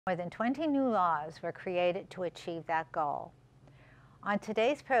More than 20 new laws were created to achieve that goal. On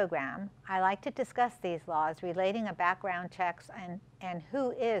today's program, I like to discuss these laws relating to background checks and who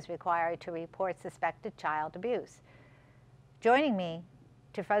is required to report suspected child abuse. Joining me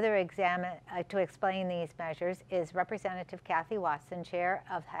to further explain these measures is Representative Kathy Watson, Chair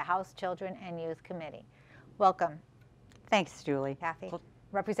of the House Children and Youth Committee. Welcome. Thanks, Julie. Kathy.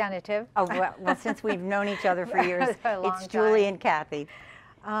 Representative. Oh, well, since we've known each other for years, it's Julie and Kathy.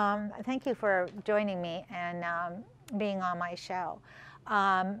 Thank you for joining me and being on my show.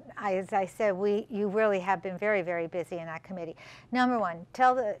 As I said, you really have been very, very busy in that committee. Number one,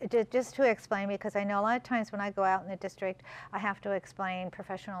 just to explain, because I know a lot of times when I go out in the district, I have to explain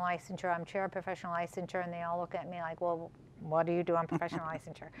professional licensure. I'm chair of professional licensure, and they all look at me like, well, what do you do on professional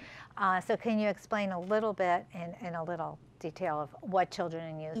licensure? So can you explain a little bit in a little detail of what children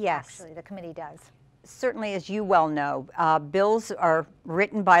and youth actually the committee does? Certainly, as you well know, bills are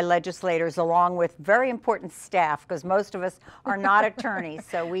written by legislators along with very important staff, because most of us are not attorneys,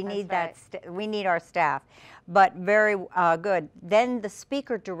 so we need we need our staff. But very good. Then the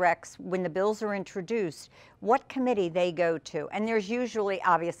speaker directs, when the bills are introduced, what committee they go to. And there's usually,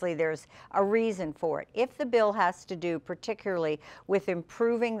 obviously, there's a reason for it. If the bill has to do particularly with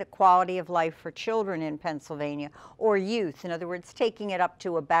improving the quality of life for children in Pennsylvania, or youth, in other words, taking it up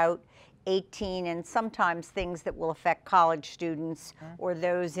to about 18, and sometimes things that will affect college students or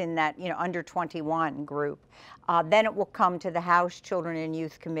those in that under 21 group. Then it will come to the House Children and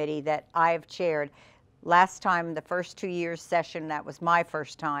Youth Committee that I have chaired. Last time, the first 2 years session, that was my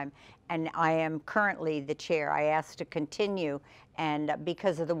first time, and I am currently the chair. I asked to continue, and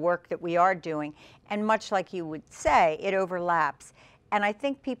because of the work that we are doing, and much like you would say, it overlaps. And I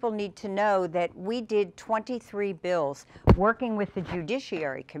think people need to know that we did 23 bills working with the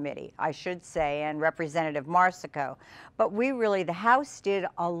Judiciary Committee, I should say, and Representative Marsico. But the House did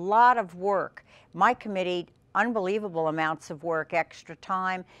a lot of work. My committee, unbelievable amounts of work, extra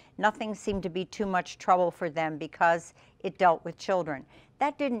time. Nothing seemed to be too much trouble for them because it dealt with children.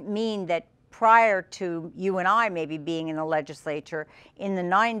 That didn't mean that prior to you and I maybe being in the legislature in the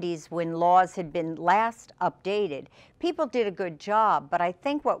 90s, when laws had been last updated, people did a good job. But I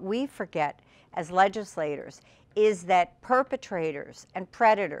think what we forget as legislators is that perpetrators and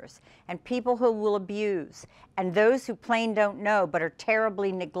predators and people who will abuse and those who plain don't know but are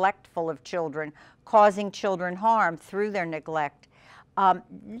terribly neglectful of children, causing children harm through their neglect,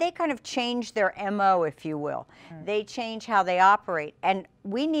 they kind of change their MO, if you will. They change how they operate. And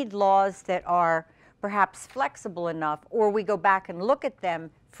we need laws that are perhaps flexible enough, or we go back and look at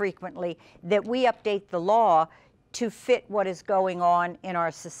them frequently, that we update the law to fit what is going on in our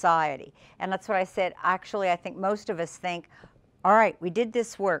society. And that's what I said. Actually, I think most of us think, all right, we did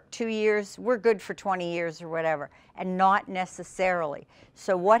this work, 2 years, we're good for 20 years or whatever, and not necessarily.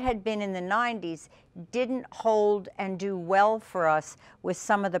 So what had been in the 90s didn't hold and do well for us with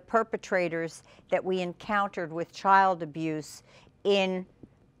some of the perpetrators that we encountered with child abuse in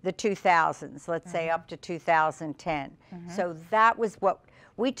the 2000s, let's say up to 2010. So that was what,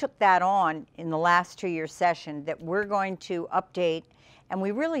 we took that on in the last 2-year session, that we're going to update, and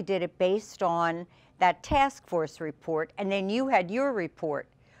we really did it based on that task force report, and then you had your report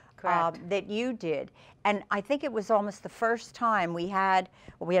that you did. And I think it was almost the first time we had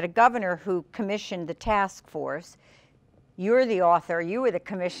a governor who commissioned the task force. You're the author, you were the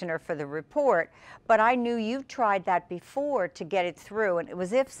commissioner for the report, but I knew you tried that before to get it through, and it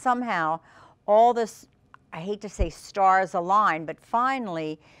was as if somehow all this, I hate to say stars aligned, but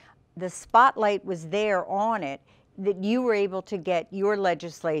finally the spotlight was there on it, that you were able to get your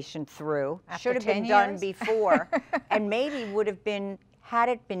legislation through. Should have been done before, and maybe would have been, had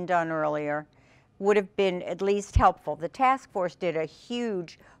it been done earlier, would have been at least helpful. The task force did a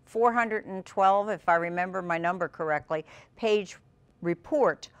huge 412, if I remember my number correctly, page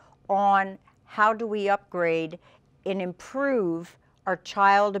report on how do we upgrade and improve our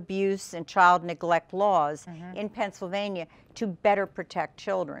child abuse and child neglect laws in Pennsylvania to better protect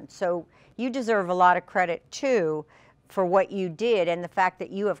children. So you deserve a lot of credit too for what you did, and the fact that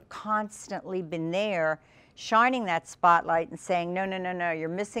you have constantly been there shining that spotlight and saying, no, no, no, no, you're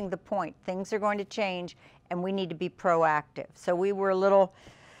missing the point. Things are going to change and we need to be proactive. So we were a little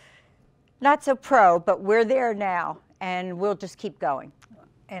not so pro, but we're there now and we'll just keep going.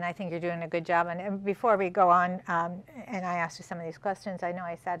 And I think you're doing a good job. And before we go on, and I asked you some of these questions, I know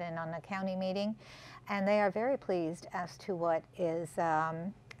I sat in on the county meeting, and they are very pleased as to what is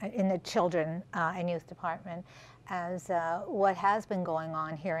in the Children and Youth Department, as what has been going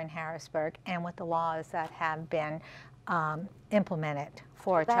on here in Harrisburg and with the laws that have been implemented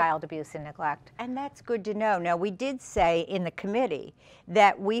for child abuse and neglect. And that's good to know. Now, we did say in the committee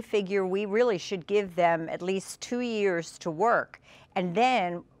that we figure we really should give them at least 2 years to work. And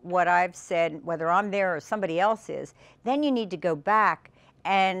then what I've said, whether I'm there or somebody else is, then you need to go back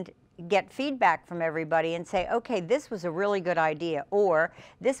and get feedback from everybody and say, okay, this was a really good idea, or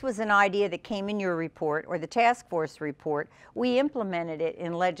this was an idea that came in your report or the task force report. We implemented it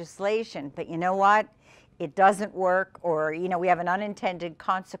in legislation, but you know what? It doesn't work, or we have an unintended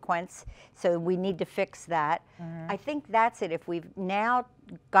consequence, so we need to fix that. I think that's it. If we've now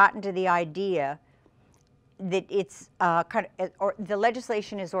gotten to the idea that it's the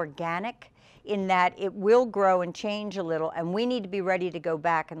legislation is organic in that it will grow and change a little, and we need to be ready to go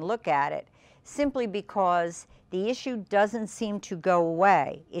back and look at it, simply because the issue doesn't seem to go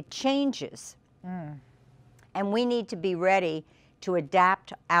away. It changes. And we need to be ready to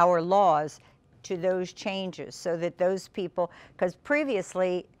adapt our laws to those changes, so that those people, because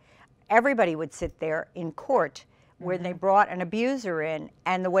previously everybody would sit there in court where they brought an abuser in,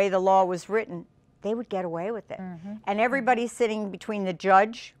 and the way the law was written, they would get away with it. And everybody sitting between the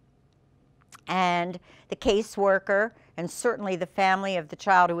judge and the caseworker, and certainly the family of the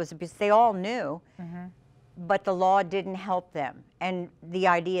child who was abused, they all knew, but the law didn't help them. And the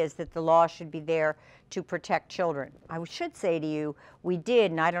idea is that the law should be there to protect children. I should say to you, we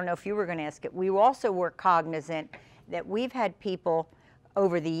did, and I don't know if you were going to ask it, we also were cognizant that we've had people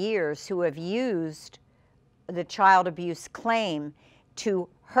over the years who have used the child abuse claim to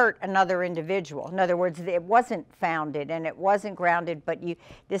hurt another individual. In other words, it wasn't founded and it wasn't grounded, but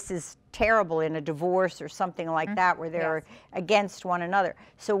this is terrible in a divorce or something like that, where they're against one another.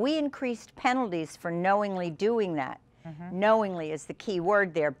 So we increased penalties for knowingly doing that. Knowingly is the key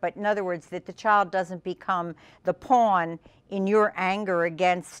word there, but in other words, that the child doesn't become the pawn in your anger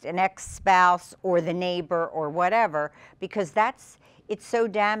against an ex-spouse or the neighbor or whatever, because it's so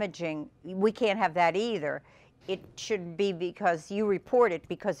damaging. We can't have that either. It should be because you report it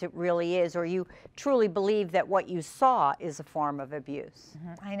because it really is, or you truly believe that what you saw is a form of abuse.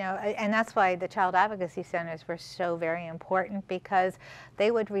 I know, and that's why the child advocacy centers were so very important, because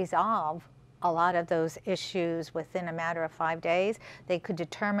they would resolve a lot of those issues within a matter of 5 days. They could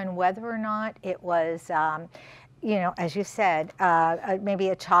determine whether or not it was, as you said, maybe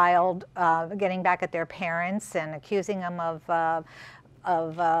a child getting back at their parents and accusing them of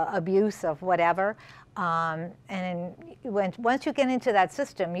abuse of whatever. And once you get into that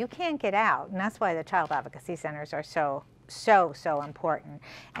system, you can't get out, and that's why the child advocacy centers are so important.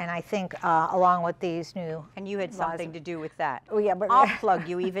 And I think along with these new and you had something to do with that. Oh yeah, but I'll plug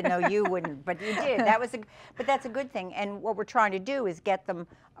you, even though you wouldn't, but you did. But that's a good thing. And what we're trying to do is get them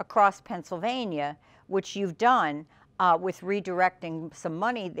across Pennsylvania, which you've done with redirecting some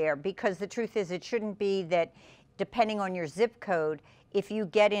money there. Because the truth is, it shouldn't be that, depending on your zip code, if you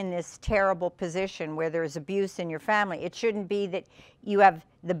get in this terrible position where there's abuse in your family, it shouldn't be that you have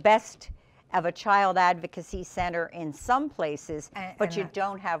the best of a child advocacy center in some places, but you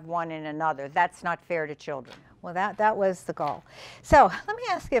don't have one in another. That's not fair to children. Well, that was the goal. So let me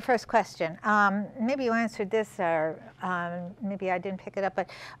ask you a first question. Maybe you answered this, or maybe I didn't pick it up, but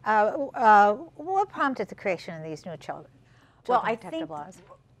what prompted the creation of these new children protective laws?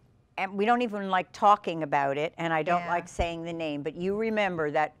 And we don't even like talking about it, and I don't like saying the name, but you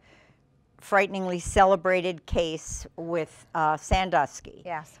remember that frighteningly celebrated case with Sandusky.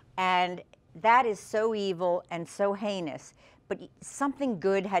 Yes. And that is so evil and so heinous, but something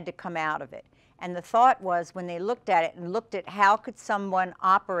good had to come out of it. And the thought was, when they looked at it and looked at how could someone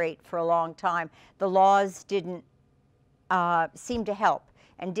operate for a long time, the laws didn't seem to help,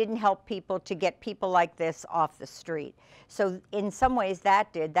 and didn't help people to get people like this off the street. So in some ways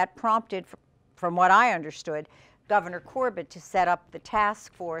that prompted, from what I understood, Governor Corbett to set up the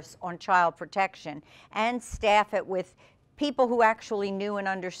task force on child protection and staff it with people who actually knew and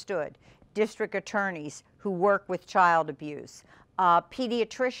understood, district attorneys who work with child abuse,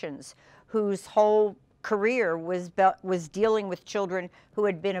 pediatricians whose whole career was dealing with children who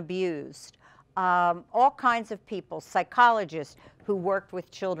had been abused, all kinds of people, psychologists who worked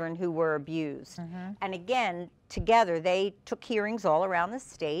with children who were abused. And again, together they took hearings all around the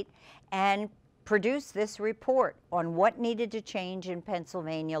state and produced this report on what needed to change in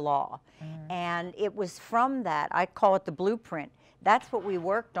Pennsylvania law. And it was from that, I call it the blueprint, that's what we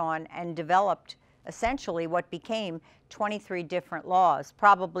worked on and developed essentially what became 23 different laws.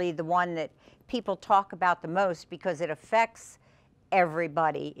 Probably the one that people talk about the most, because it affects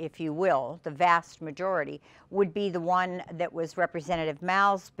everybody, if you will, the vast majority, would be the one that was Representative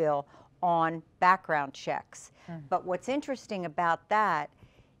Mal's bill on background checks. But what's interesting about that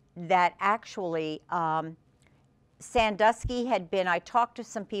actually Sandusky had been, I talked to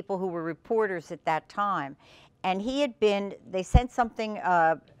some people who were reporters at that time, and he had been, they sent something,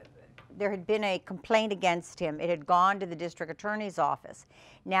 there had been a complaint against him. It had gone to the district attorney's office.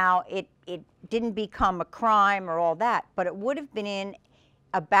 Now, it didn't become a crime or all that, but it would have been in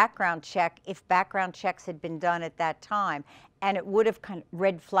a background check if background checks had been done at that time, and it would have kind of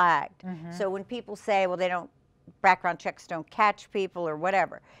red flagged. So when people say, well, they don't, background checks don't catch people or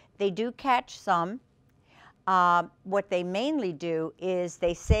whatever, they do catch some. What they mainly do is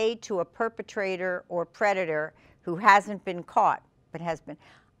they say to a perpetrator or predator who hasn't been caught, but has been,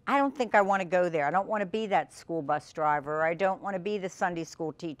 I don't think I want to go there. I don't want to be that school bus driver, or I don't want to be the Sunday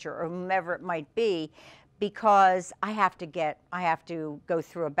school teacher, or whomever it might be, because I have to go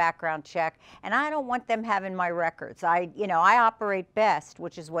through a background check, and I don't want them having my records. I operate best,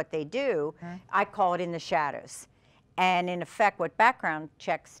 which is what they do. I call it in the shadows. And in effect, what background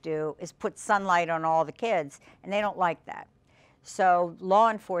checks do is put sunlight on all the kids, and they don't like that. So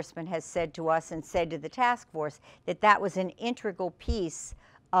law enforcement has said to us and said to the task force that that was an integral piece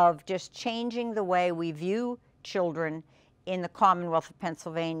of just changing the way we view children in the Commonwealth of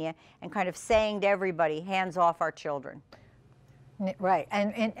Pennsylvania, and kind of saying to everybody, hands off our children. Right,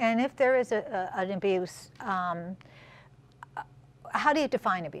 and if there is an abuse, how do you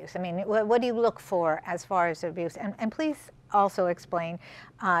define abuse? I mean, what do you look for as far as abuse? And please also explain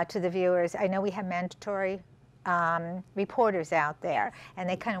to the viewers, I know we have mandatory reporters out there, and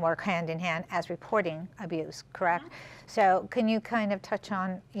they kind of work hand in hand as reporting abuse, correct? So can you kind of touch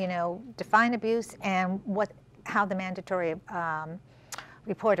on, define abuse and how the mandatory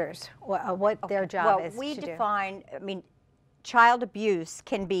reporters, what their job is to do? Well, we define, child abuse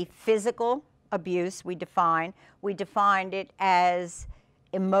can be physical abuse, we defined it as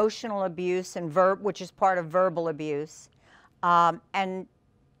emotional abuse and which is part of verbal abuse. And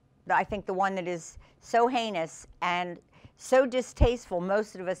I think the one that is so heinous and so distasteful,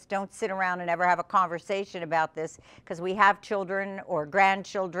 most of us don't sit around and ever have a conversation about this because we have children or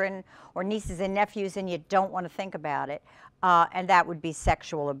grandchildren or nieces and nephews, and you don't want to think about it. And that would be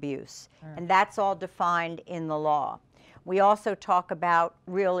sexual abuse. And that's all defined in the law. We also talk about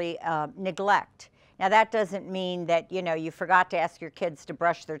really neglect. Now, that doesn't mean that, you forgot to ask your kids to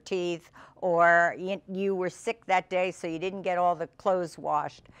brush their teeth, or you were sick that day so you didn't get all the clothes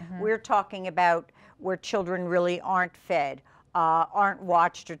washed. We're talking about where children really aren't fed, aren't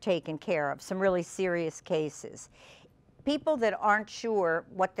watched or taken care of, some really serious cases. People that aren't sure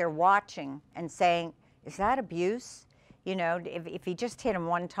what they're watching and saying, is that abuse? If he just hit him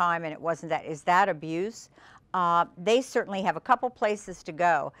one time and it wasn't that, is that abuse? They certainly have a couple places to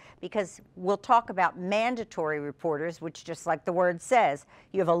go, because we'll talk about mandatory reporters, which, just like the word says,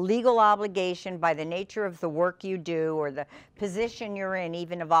 you have a legal obligation by the nature of the work you do or the position you're in,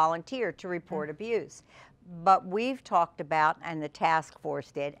 even a volunteer, to report abuse. But we've talked about, and the task force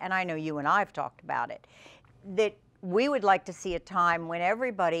did, and I know you and I have talked about it, that we would like to see a time when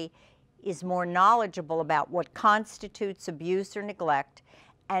everybody is more knowledgeable about what constitutes abuse or neglect,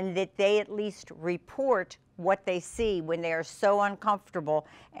 and that they at least report what they see when they are so uncomfortable,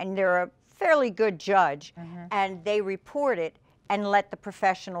 and they're a fairly good judge, and they report it and let the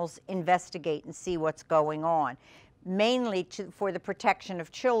professionals investigate and see what's going on, mainly for the protection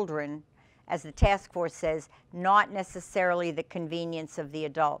of children, as the task force says, not necessarily the convenience of the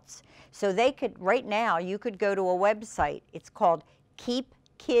adults. So they could, right now, you could go to a website. It's called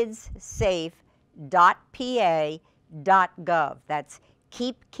keepkidssafe.pa.gov. That's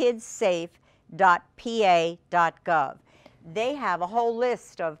keepkidssafe.pa.gov. They have a whole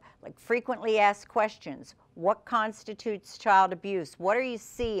list of frequently asked questions. What constitutes child abuse? What are you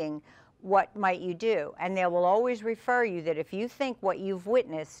seeing? What might you do? And they will always refer you that if you think what you've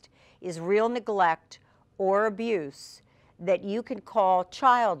witnessed is real neglect or abuse, that you can call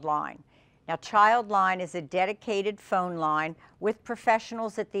Childline. Now, Childline is a dedicated phone line with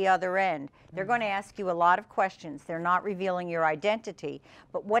professionals at the other end. They're going to ask you a lot of questions. They're not revealing your identity,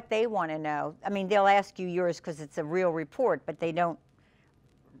 but what they want to know, they'll ask you yours because it's a real report, but they don't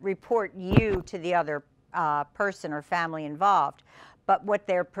report you to the other person or family involved. But what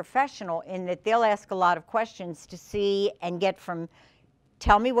they're professional in, that they'll ask a lot of questions to see and get from,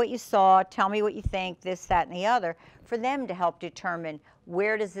 tell me what you saw, tell me what you think, this, that, and the other, for them to help determine,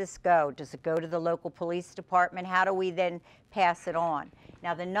 where does this go? Does it go to the local police department? How do we then pass it on?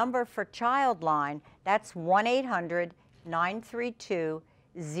 Now, the number for Childline, that's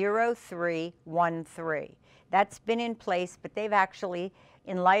 1-800-932-0313. That's been in place, but they've actually,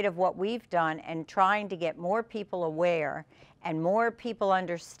 in light of what we've done and trying to get more people aware and more people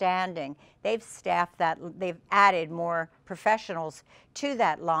understanding, they've staffed that, they've added more professionals to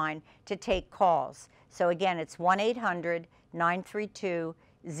that line to take calls. So again, it's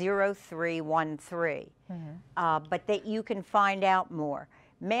 1-800-932-0313. But that you can find out more.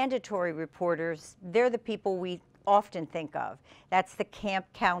 Mandatory reporters, they're the people we often think of. That's the camp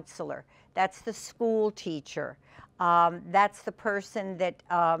counselor. That's the school teacher. That's the person that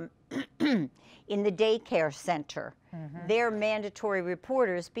in the daycare center. They're mandatory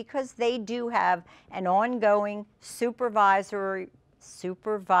reporters because they do have an ongoing supervisory,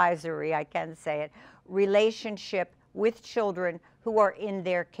 I can say it, relationship with children who are in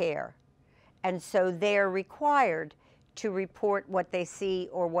their care. And so they're required to report what they see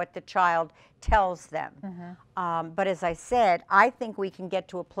or what the child tells them. But as I said, I think we can get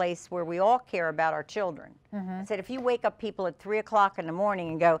to a place where we all care about our children. I said, if you wake up people at 3 o'clock in the morning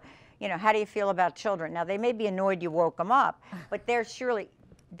and go, you know, how do you feel about children? Now, they may be annoyed you woke them up, but they're surely,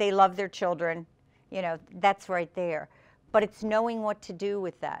 they love their children. You know, that's right there. But it's knowing what to do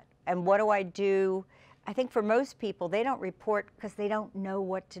with that. And what do I do? I think for most people, they don't report because they don't know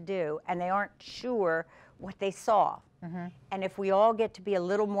what to do and they aren't sure what they saw. And if we all get to be a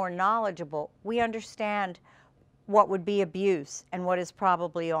little more knowledgeable, we understand what would be abuse and what is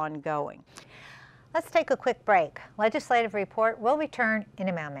probably ongoing. Let's take a quick break. Legislative report will return in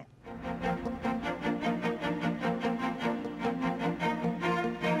a moment.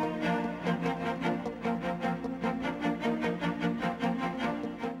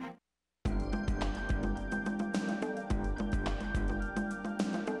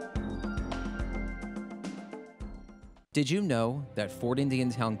 Did you know that Fort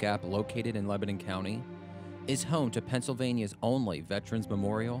Indian Town Gap, located in Lebanon County, is home to Pennsylvania's only Veterans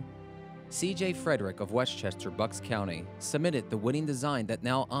Memorial? C.J. Frederick of Westchester, Bucks County, submitted the winning design that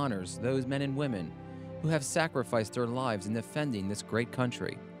now honors those men and women who have sacrificed their lives in defending this great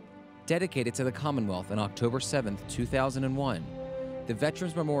country. Dedicated to the Commonwealth on October 7, 2001, the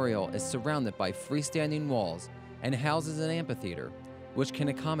Veterans Memorial is surrounded by freestanding walls and houses an amphitheater, which can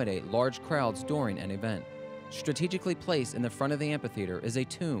accommodate large crowds during an event. Strategically placed in the front of the amphitheater is a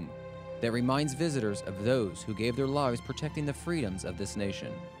tomb that reminds visitors of those who gave their lives protecting the freedoms of this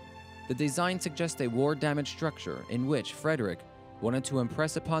nation. The design suggests a war-damaged structure in which Frederick wanted to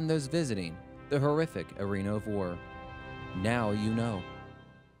impress upon those visiting the horrific arena of war. Now you know.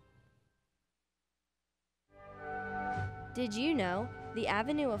 Did you know the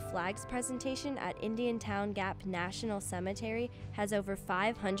Avenue of Flags presentation at Indian Town Gap National Cemetery has over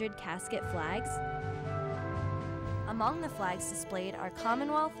 500 casket flags? Among the flags displayed are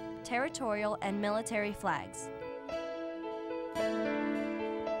Commonwealth, territorial, and military flags.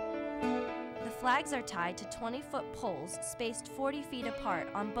 The flags are tied to 20-foot poles spaced 40 feet apart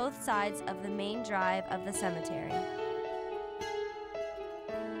on both sides of the main drive of the cemetery.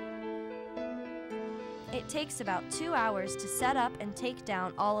 It takes about 2 hours to set up and take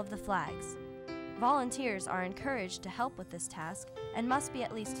down all of the flags. Volunteers are encouraged to help with this task and must be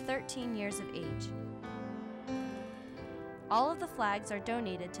at least 13 years of age. All of the flags are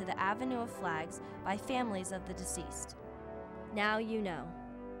donated to the Avenue of Flags by families of the deceased. Now you know.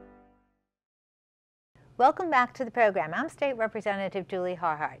 Welcome back to the program. I'm State Representative Julie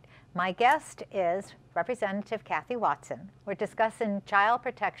Harhart. My guest is Representative Kathy Watson. We're discussing child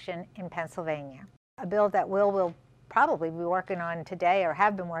protection in Pennsylvania, a bill that we'll probably be working on today or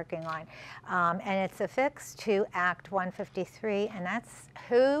have been working on. And it's affixed to Act 153, and that's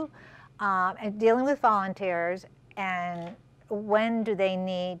who, dealing with volunteers and when do they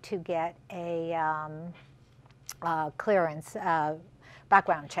need to get a clearance,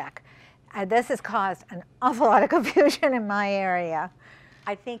 background check. This has caused an awful lot of confusion in my area.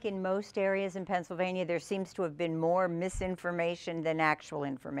 I think in most areas in Pennsylvania, there seems to have been more misinformation than actual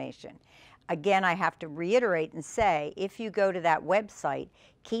information. Again, I have to reiterate and say, if you go to that website,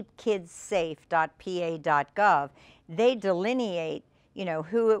 keepkidssafe.pa.gov, they delineate, you know,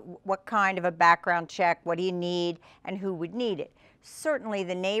 what kind of a background check, what do you need, and who would need it. Certainly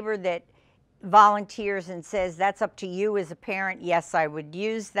the neighbor that volunteers and says, that's up to you as a parent, yes, I would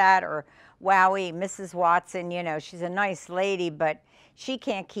use that, or wowie, Mrs. Watson, you know, she's a nice lady, but she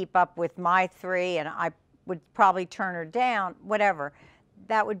can't keep up with my 3, and I would probably turn her down, whatever.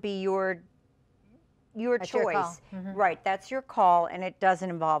 That would be your choice. Your call. Right, that's your call, and it doesn't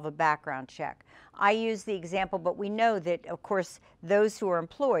involve a background check. I use the example, but we know that, of course, those who are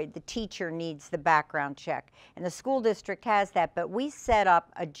employed, the teacher needs the background check, and the school district has that, but we set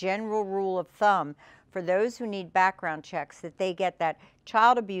up a general rule of thumb for those who need background checks that they get that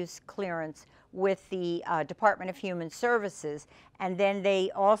child abuse clearance with the Department of Human Services, and then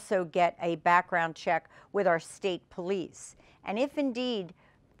they also get a background check with our state police. And if indeed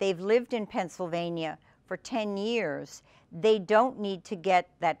they've lived in Pennsylvania for 10 years, they don't need to get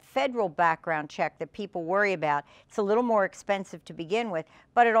that federal background check that people worry about. It's a little more expensive to begin with,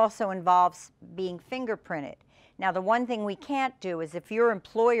 but it also involves being fingerprinted. Now, the one thing we can't do is if your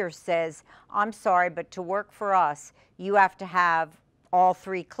employer says, I'm sorry, but to work for us, you have to have all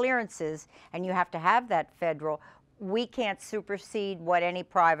 3 clearances and you have to have that federal, we can't supersede what any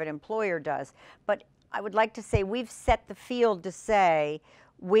private employer does. But I would like to say we've set the field to say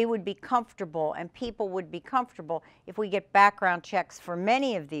we would be comfortable and people would be comfortable if we get background checks for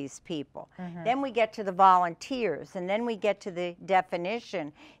many of these people. Then we get to the volunteers, and then we get to the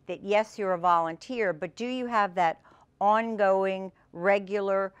definition that yes, you're a volunteer, but do you have that ongoing,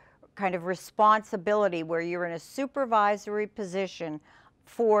 regular kind of responsibility where you're in a supervisory position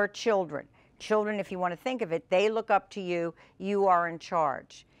for children? Children, if you want to think of it, they look up to you, you are in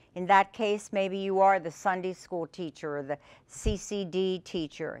charge. In that case, maybe you are the Sunday school teacher or the CCD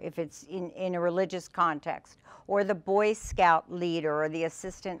teacher, if it's in a religious context, or the Boy Scout leader or the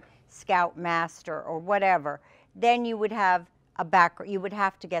assistant scout master or whatever. Then you would have you would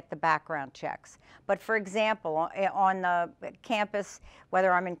have to get the background checks. But for example, on the campus,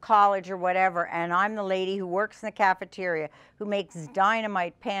 whether I'm in college or whatever, and I'm the lady who works in the cafeteria, who makes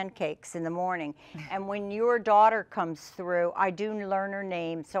dynamite pancakes in the morning, and when your daughter comes through, I do learn her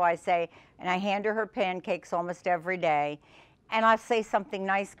name, so I say, and I hand her pancakes almost every day, and I say something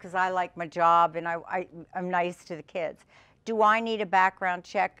nice because I like my job and I'm nice to the kids. Do I need a background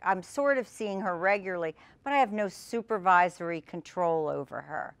check? I'm sort of seeing her regularly, but I have no supervisory control over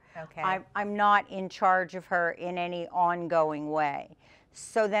her. Okay. I'm not in charge of her in any ongoing way.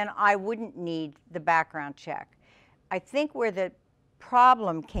 So then I wouldn't need the background check. I think where the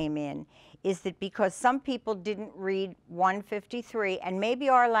problem came in is that because some people didn't read 153, and maybe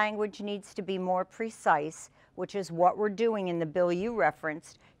our language needs to be more precise, which is what we're doing in the bill you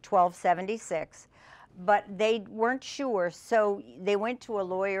referenced, 1276, but they weren't sure, so they went to a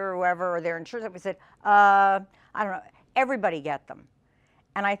lawyer or whoever, or their insurance company said, I don't know, everybody get them.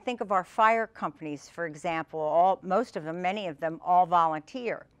 And I think of our fire companies, for example, most of them, many of them, all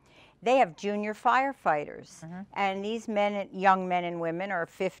volunteer. They have junior firefighters, and these young men and women are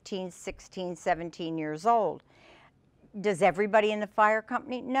 15, 16, 17 years old. Does everybody in the fire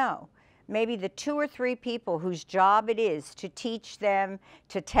company? No. Maybe the 2 or 3 people whose job it is to teach them,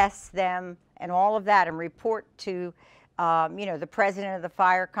 to test them, and all of that, and report to the president of the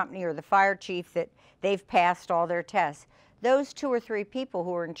fire company or the fire chief that they've passed all their tests. Those 2 or 3 people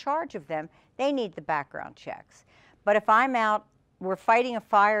who are in charge of them, they need the background checks. But if I'm out, we're fighting a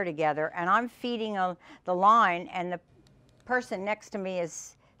fire together, and I'm feeding the line, and the person next to me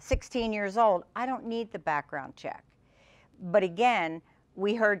is 16 years old, I don't need the background check. But again,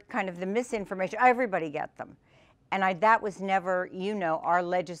 we heard kind of the misinformation, everybody get them. And that was never, our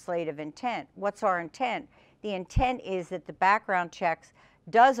legislative intent. What's our intent? The intent is that the background checks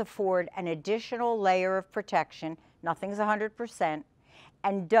does afford an additional layer of protection, nothing's 100%,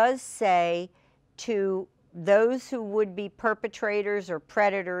 and does say to those who would be perpetrators or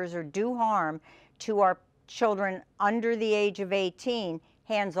predators or do harm to our children under the age of 18,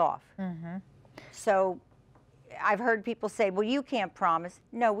 hands off. So I've heard people say, well, you can't promise.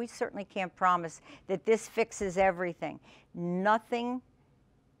 No, we certainly can't promise that this fixes everything. Nothing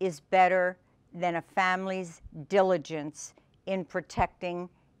is better than a family's diligence in protecting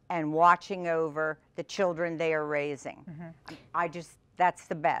and watching over the children they are raising. That's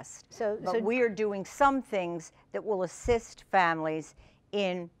the best. But we are doing some things that will assist families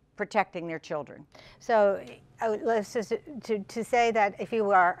in protecting their children. So let's just to say that if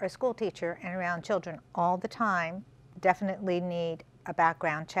you are a school teacher and around children all the time, definitely need a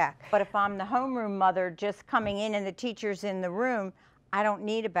background check. But if I'm the homeroom mother just coming in and the teacher's in the room, I don't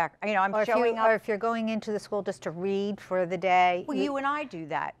need a I'm showing up. Or if you're going into the school just to read for the day. Well, you and I do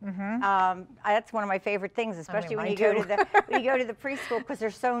that. That's one of my favorite things, especially when you go to the preschool, because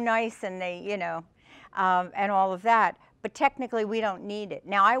they're so nice and they, and all of that. But technically, we don't need it.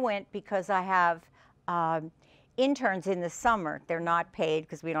 Now, I went because I have interns in the summer. They're not paid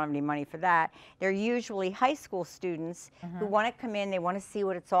because we don't have any money for that. They're usually high school students who want to come in, they want to see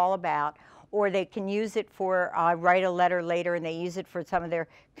what it's all about, or they can use it for, write a letter later, and they use it for some of their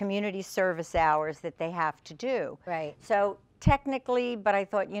community service hours that they have to do. Right. So technically, but I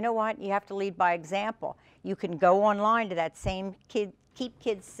thought, you know what, you have to lead by example. You can go online to that same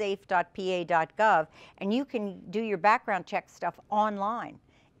keepkidssafe.pa.gov, and you can do your background check stuff online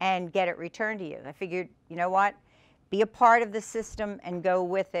and get it returned to you. I figured, you know what, be a part of the system and go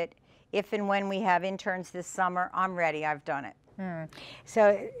with it. If and when we have interns this summer, I'm ready, I've done it.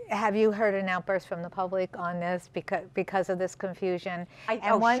 So have you heard an outburst from the public on this because of this confusion?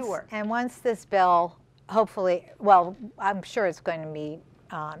 Sure. And once this bill hopefully, well, I'm sure it's going to be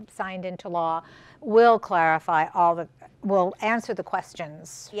signed into law, will clarify will answer the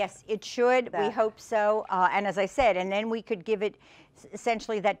questions. Yes, it should. We hope so. And as I said, and then we could give it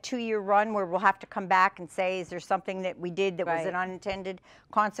essentially that 2-year run where we'll have to come back and say, is there something that we did that was an unintended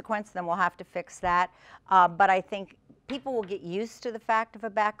consequence? Then we'll have to fix that. But I think people will get used to the fact of a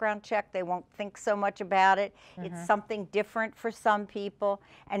background check. They won't think so much about it. It's something different for some people,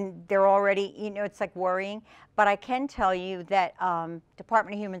 and they're already, you know, it's like worrying. But I can tell you that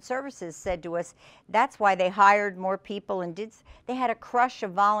Department of Human Services said to us that's why they hired more people and they had a crush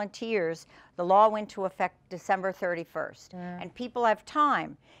of volunteers. The law went into effect December 31st, and people have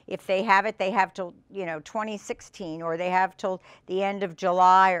time. If they have it, they have till, you know, 2016, or they have till the end of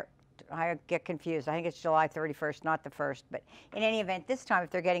July, or I get confused. I think it's July 31st, not the 1st. But in any event, this time, if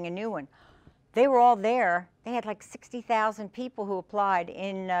they're getting a new one, they were all there. They had like 60,000 people who applied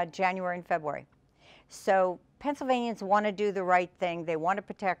in January and February. So Pennsylvanians want to do the right thing. They want to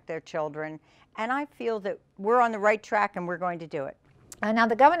protect their children. And I feel that we're on the right track, and we're going to do it. Now,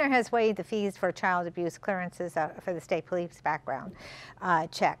 the governor has waived the fees for child abuse clearances for the state police background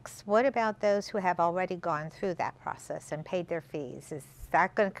checks. What about those who have already gone through that process and paid their fees? Is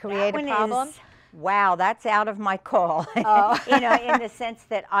that going to create a problem? Wow, that's out of my call. Oh. You know, in the sense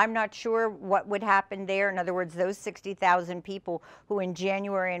that I'm not sure what would happen there. In other words, those 60,000 people who in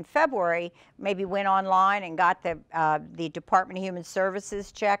January and February maybe went online and got the Department of Human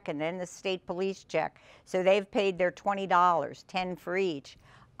Services check and then the state police check. So they've paid their $20, $10 for each.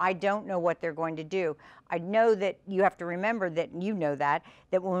 I don't know what they're going to do. I know that you have to remember that, and you know that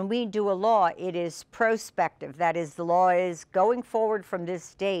when we do a law, it is prospective. That is, the law is going forward from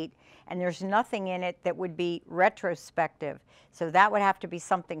this date, and there's nothing in it that would be retrospective. So that would have to be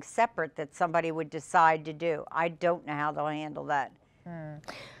something separate that somebody would decide to do. I don't know how they'll handle that.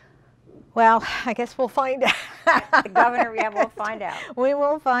 Well, I guess we'll find out. The governor, yeah, we'll find out. We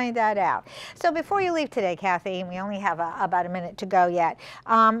will find that out. So before you leave today, Kathy, we only have about a minute to go yet.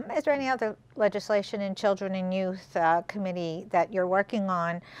 Is there any other legislation in Children and Youth Committee that you're working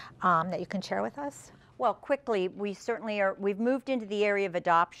on that you can share with us? Well, quickly, we certainly are. We've moved into the area of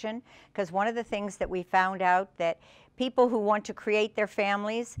adoption, because one of the things that we found out that people who want to create their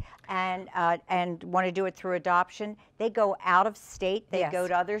families and want to do it through adoption, they go out of state. They go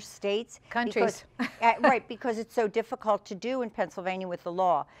to other states. Countries. Because, right, because it's so difficult to do in Pennsylvania with the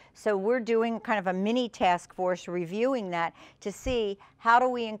law. So we're doing kind of a mini task force reviewing that to see how do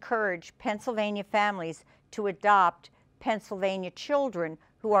we encourage Pennsylvania families to adopt Pennsylvania children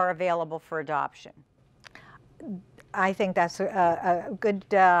who are available for adoption. I think that's a good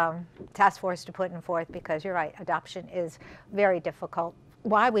task force to put in forth, because you're right, adoption is very difficult.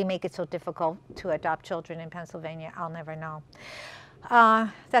 Why we make it so difficult to adopt children in Pennsylvania, I'll never know.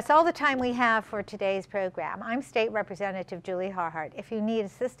 That's all the time we have for today's program. I'm State Representative Julie Harhart. If you need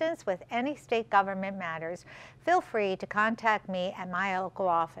assistance with any state government matters, feel free to contact me at my local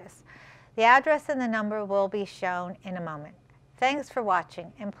office. The address and the number will be shown in a moment. Thanks for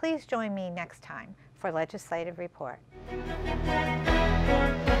watching, and please join me next time for Legislative Report.